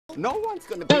No one's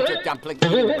gonna beat your dumpling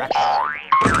eating record.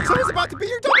 So it's about to be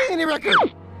your dumpling eating record.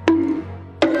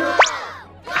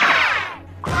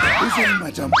 Who's eating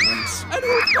my dumplings? And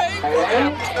who's paying for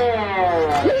them?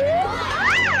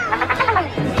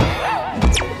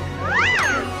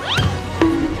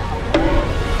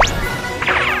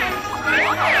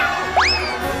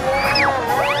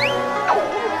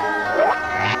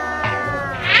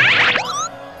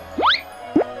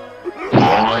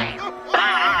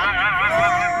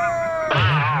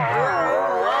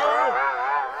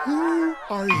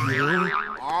 Are you?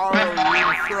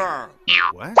 Sir?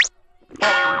 What?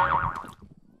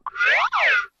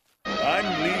 I'm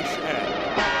Lee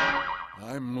Shan.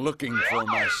 I'm looking for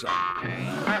my son.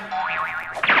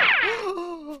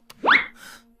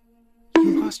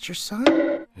 You lost your son?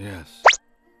 Yes.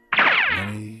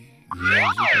 Many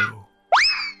years ago.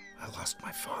 I lost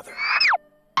my father.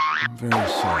 I'm very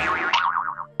sorry.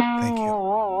 Thank you.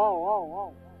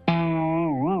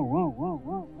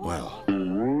 Well,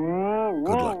 good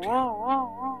luck to you.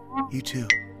 You too.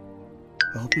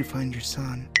 I hope you find your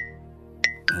son.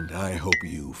 And I hope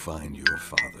you find your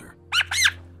father.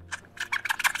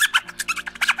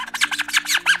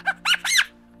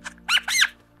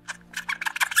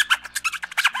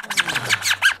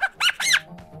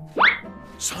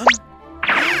 Son?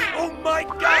 Oh my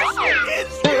gosh, it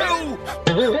is you!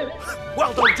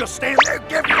 Well, don't just stand there.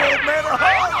 Give your old man a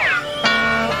hug!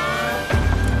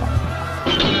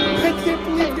 I can't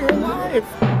believe you're alive.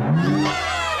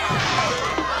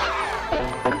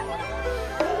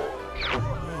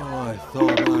 Oh, I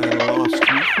thought I lost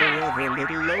you forever,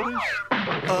 little Lotus.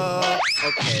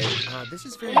 Okay. This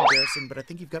is very embarrassing, but I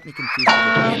think you've got me confused with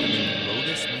the name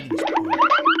Lotus. My name is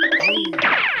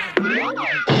BOING.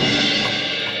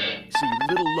 See,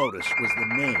 Little Lotus was the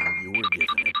name you were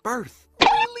given at birth.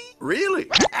 Really? Really?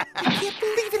 I can't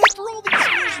believe it after all these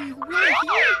years. Are you really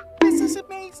here? This is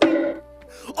amazing.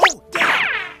 Oh, Dad!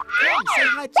 Come, say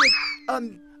hi to,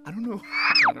 I don't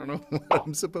know what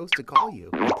I'm supposed to call you.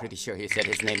 I'm pretty sure he said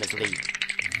his name is Lee.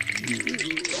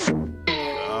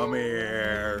 Come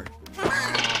here.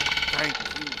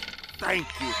 Thank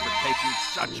you for taking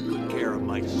such good care of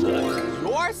my son.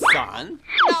 Your son?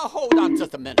 Now hold on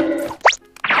just a minute.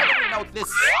 I don't know if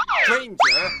this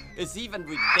stranger is even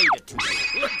related to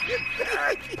you. Look at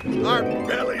that. Our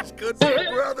bellies could be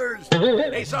brothers.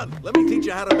 Hey, son, let me teach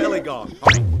you how to belly gong.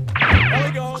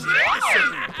 Belly gong.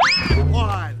 Listen.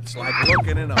 One. It's like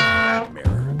looking in a fat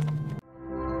mirror.